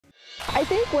I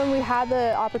think when we had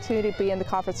the opportunity to be in the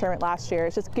conference tournament last year,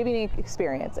 it's just giving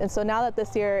experience. And so now that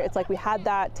this year, it's like we had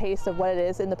that taste of what it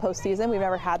is in the postseason. We've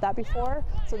never had that before.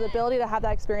 So the ability to have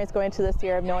that experience going into this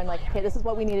year of knowing like, okay, this is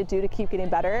what we need to do to keep getting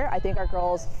better. I think our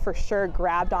girls for sure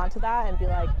grabbed onto that and be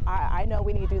like, I know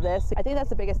we need to do this. I think that's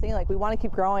the biggest thing. Like we want to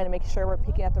keep growing and make sure we're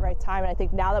peaking at the right time. And I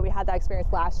think now that we had that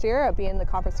experience last year of being in the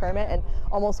conference tournament and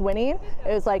almost winning,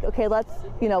 it was like, okay, let's,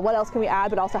 what else can we add?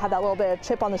 But also have that little bit of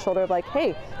chip on the shoulder of like,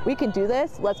 hey, we can do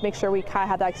this. Let's make sure we kind of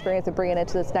have that experience and bring it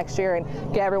into this next year and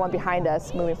get everyone behind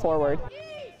us moving forward.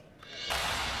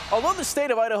 Although the state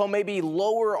of Idaho may be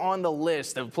lower on the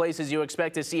list of places you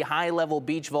expect to see high-level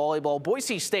beach volleyball,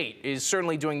 Boise State is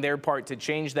certainly doing their part to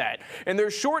change that. In their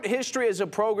short history as a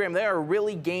program, they are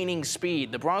really gaining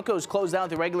speed. The Broncos closed out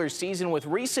the regular season with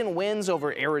recent wins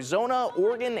over Arizona,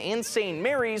 Oregon, and St.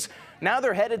 Mary's. Now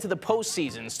they're headed to the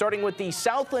postseason, starting with the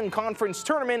Southland Conference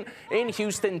Tournament in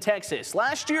Houston, Texas.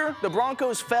 Last year, the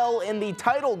Broncos fell in the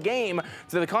title game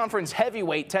to the conference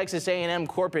heavyweight Texas A&M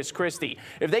Corpus Christi.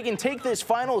 If they can take this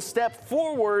final step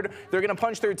forward, they're going to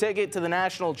punch their ticket to the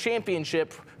national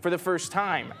championship for the first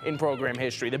time in program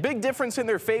history. The big difference in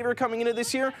their favor coming into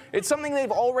this year, it's something they've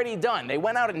already done. They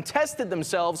went out and tested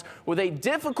themselves with a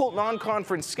difficult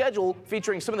non-conference schedule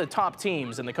featuring some of the top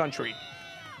teams in the country.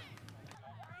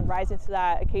 Rising to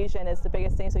that occasion is the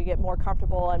biggest thing, so you get more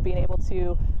comfortable and being able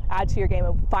to add to your game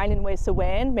and finding ways to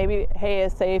win. Maybe, hey,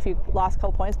 say if you lost a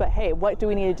couple points, but hey, what do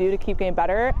we need to do to keep getting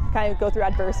better? Kind of go through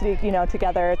adversity,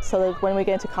 together, so that when we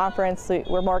get into conference,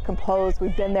 we're more composed.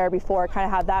 We've been there before. Kind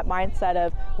of have that mindset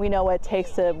of we know what it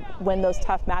takes to win those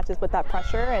tough matches with that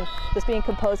pressure, and just being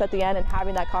composed at the end and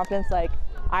having that confidence, like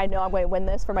I know I'm going to win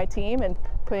this for my team, and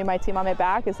putting my team on my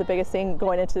back is the biggest thing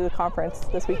going into the conference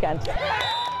this weekend.